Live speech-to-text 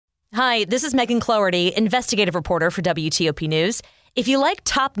Hi, this is Megan Cloherty, investigative reporter for WTOP News. If you like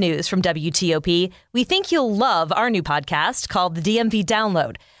top news from WTOP, we think you'll love our new podcast called The DMV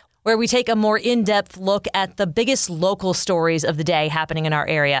Download, where we take a more in-depth look at the biggest local stories of the day happening in our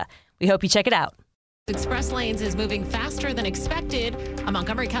area. We hope you check it out. Express Lanes is moving faster than expected. A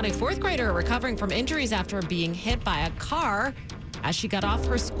Montgomery County fourth grader recovering from injuries after being hit by a car as she got off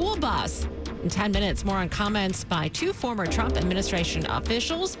her school bus. In 10 minutes, more on comments by two former Trump administration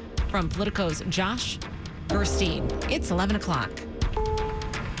officials from Politico's Josh Gerstein. It's 11 o'clock.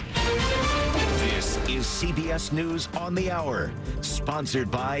 This is CBS News on the Hour, sponsored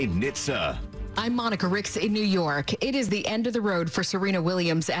by NHTSA. I'm Monica Ricks in New York. It is the end of the road for Serena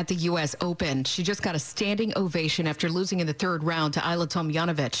Williams at the U.S. Open. She just got a standing ovation after losing in the third round to Ajla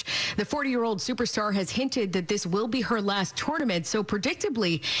Tomljanovic. The 40-year-old superstar has hinted that this will be her last tournament, so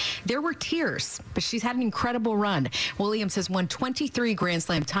predictably, there were tears. But she's had an incredible run. Williams has won 23 Grand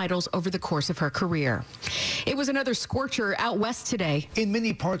Slam titles over the course of her career. It was another scorcher out west today. In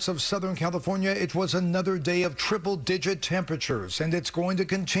many parts of Southern California, it was another day of triple-digit temperatures, and it's going to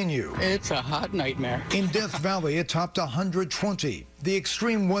continue. It's a hot nightmare. In Death Valley, it topped 120. The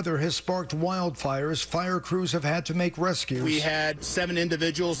extreme weather has sparked wildfires. Fire crews have had to make rescues. We had 7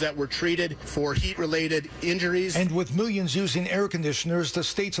 individuals that were treated for heat-related injuries. And with millions using air conditioners, the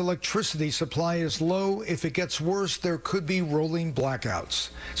state's electricity supply is low. If it gets worse, there could be rolling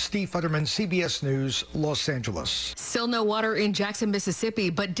blackouts. Steve Futterman, CBS News, Los Angeles. Still no water in Jackson, Mississippi,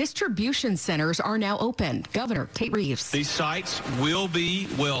 but distribution centers are now open. Governor Tate Reeves. These sites will be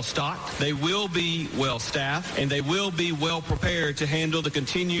well stocked, they will be well staffed, and they will be well prepared to handle the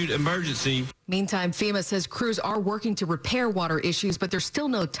continued emergency. Meantime, FEMA says crews are working to repair water issues, but there's still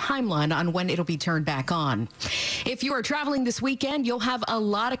no timeline on when it'll be turned back on. If you are traveling this weekend, you'll have a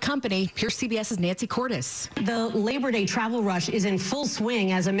lot of company. Here's CBS's Nancy Cordes. The Labor Day travel rush is in full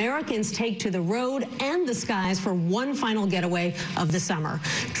swing as Americans take to the road and the skies for one final getaway of the summer.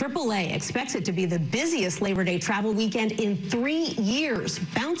 AAA expects it to be the busiest Labor Day travel weekend in 3 years,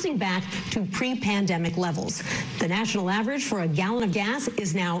 bouncing back to pre-pandemic levels. The national average for a gallon of gas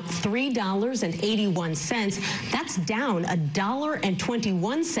is now $3.81. That's down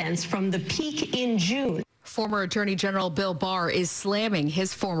 $1.21 from the peak in June. Former Attorney General Bill Barr is slamming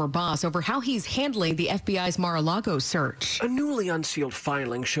his former boss over how he's handling the FBI's Mar-a-Lago search. A newly unsealed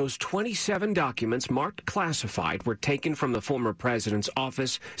filing shows 27 documents marked classified were taken from the former president's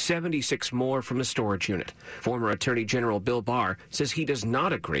office, 76 more from a storage unit. Former Attorney General Bill Barr says he does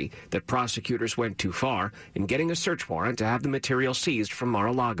not agree that prosecutors went too far in getting a search warrant to have the material seized from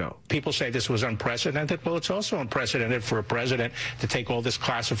Mar-a-Lago. People say this was unprecedented. Well, it's also unprecedented for a president to take all this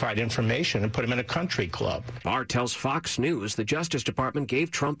classified information and put him in a country club. Barr tells Fox News the Justice Department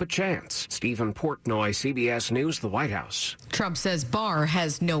gave Trump a chance. Stephen Portnoy, CBS News, the White House. Trump says Barr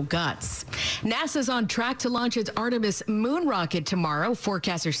has no guts. NASA's on track to launch its Artemis moon rocket tomorrow.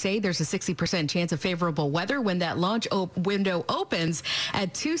 Forecasters say there's a 60% chance of favorable weather when that launch window opens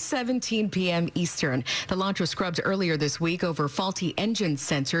at 2:17 p.m. Eastern. The launch was scrubbed earlier this week over faulty engine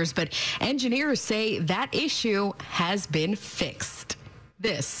sensors, but engineers say that issue has been fixed.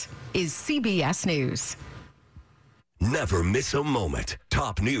 This is CBS News. Never miss a moment.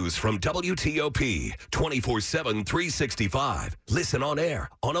 Top news from WTOP 24/7, 365. Listen on air,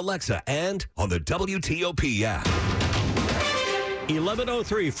 on Alexa, and on the WTOP app.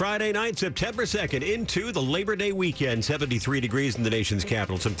 11:03 Friday night, September 2nd, into the Labor Day weekend. 73 degrees in the nation's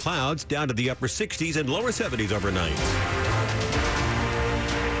capital. Some clouds down to the upper 60s and lower 70s overnight.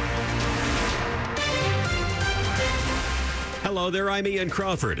 Hello there, I'm Ian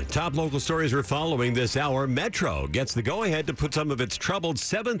Crawford. Top local stories we're following this hour. Metro gets the go-ahead to put some of its troubled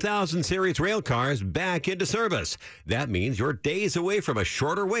 7000 series rail cars back into service. That means you're days away from a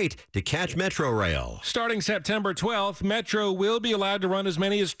shorter wait to catch Metro Rail. Starting September 12th, Metro will be allowed to run as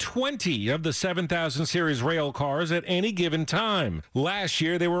many as 20 of the 7000 series rail cars at any given time. Last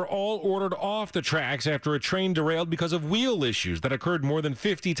year, they were all ordered off the tracks after a train derailed because of wheel issues that occurred more than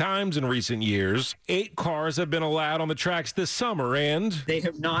 50 times in recent years. 8 cars have been allowed on the tracks this summer, and they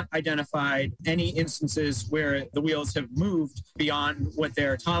have not identified any instances where the wheels have moved beyond what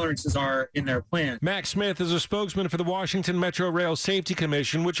their tolerances are in their plan. Max Smith is a spokesman for the Washington Metro Rail Safety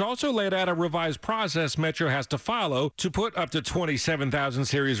Commission, which also laid out a revised process Metro has to follow to put up to 27,000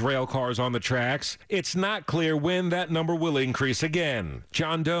 series rail cars on the tracks. It's not clear when that number will increase again.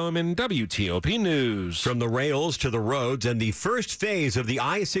 John Dome in WTOP News. From the rails to the roads, and the first phase of the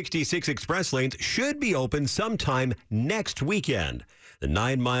I-66 express lanes should be open sometime next weekend. The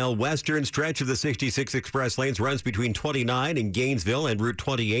 9-mile western stretch of the 66 express lanes runs between 29 in Gainesville and Route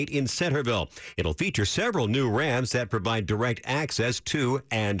 28 in Centerville. It'll feature several new ramps that provide direct access to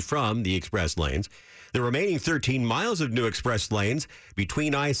and from the express lanes. The remaining 13 miles of new express lanes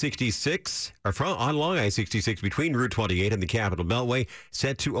between I-66 or along I-66 between Route 28 and the Capitol Beltway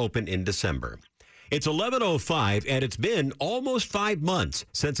set to open in December. It's 11:05, and it's been almost 5 months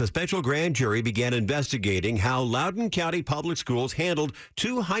since a special grand jury began investigating how Loudoun County Public Schools handled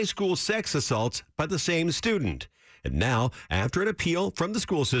 2 high school sex assaults by the same student. And now, after an appeal from the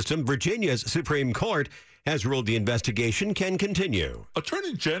school system, Virginia's Supreme Court has ruled the investigation can continue.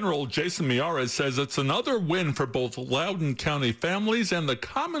 Attorney General Jason Miyares says it's another win for both Loudoun County families and the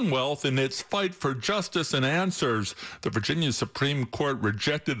Commonwealth in its fight for justice and answers. The Virginia Supreme Court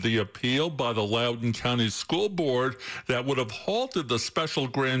rejected the appeal by the Loudoun County School Board that would have halted the special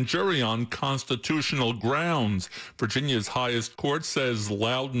grand jury on constitutional grounds. Virginia's highest court says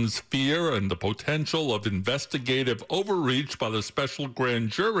Loudoun's fear and the potential of investigative overreach by the special grand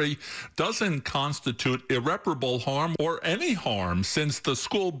jury doesn't constitute irreparable harm or any harm, since the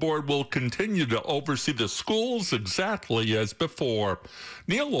school board will continue to oversee the schools exactly as before.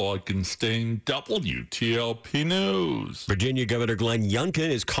 Neil Augenstein, WTOP News. Virginia Governor Glenn Youngkin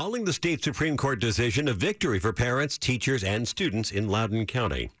is calling the state Supreme Court decision a victory for parents, teachers, and students in Loudoun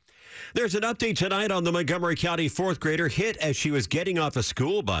County. There's an update tonight on the Montgomery County 4th grader hit as she was getting off a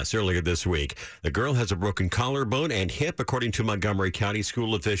school bus earlier this week. The girl has a broken collarbone and hip, according to Montgomery County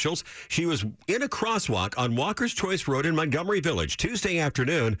school officials. She was in a crosswalk on Walker's Choice Road in Montgomery Village Tuesday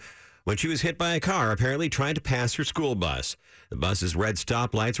afternoon when she was hit by a car, apparently trying to pass her school bus. The bus's red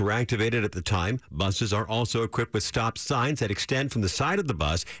stoplights were activated at the time. Buses are also equipped with stop signs that extend from the side of the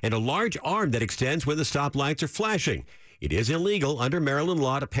bus and a large arm that extends when the stoplights are flashing. It is illegal under Maryland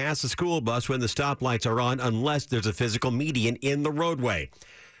law to pass a school bus when the stoplights are on unless there's a physical median in the roadway.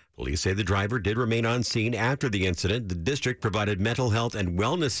 Police say the driver did remain on scene after the incident. The district provided mental health and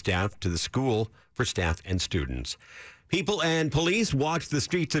wellness staff to the school for staff and students. People and police walked the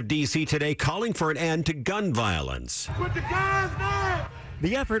streets of D.C. today calling for an end to gun violence. Put the guns down!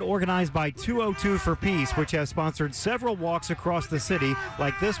 The effort, organized by 202 for Peace, which has sponsored several walks across the city,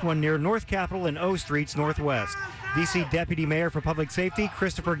 like this one near North Capitol and O Streets Northwest. D.C. Deputy Mayor for Public Safety,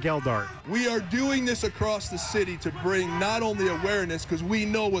 Christopher Geldart. We are doing this across the city to bring not only awareness, because we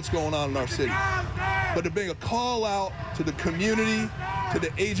know what's going on in our city, but to bring a call out to the community, to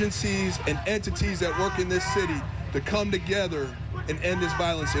the agencies and entities that work in this city to come together and end this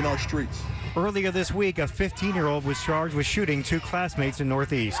violence in our streets. Earlier this week, a 15-year-old was charged with shooting 2 classmates in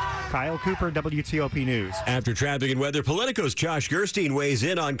Northeast. Kyle Cooper, WTOP News. After traffic and weather, Politico's Josh Gerstein weighs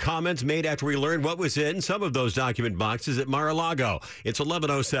in on comments made after we learned what was in some of those document boxes at Mar-a-Lago. It's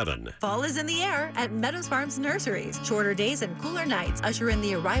 11:07. Fall is in the air at Meadows Farms Nurseries. Shorter days and cooler nights usher in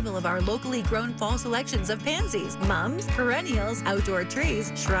the arrival of our locally grown fall selections of pansies, mums, perennials, outdoor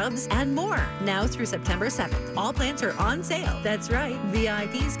trees, shrubs, and more. Now through September 7th. All plants are on sale. That's right.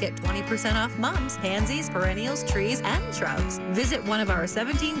 VIPs get 20% off mums, pansies, perennials, trees, and shrubs. Visit one of our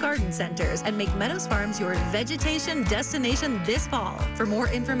 17 garden centers and make Meadows Farms your vegetation destination this fall. For more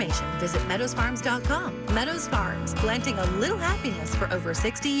information, visit meadowsfarms.com. Meadows Farms, planting a little happiness for over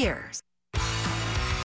 60 years.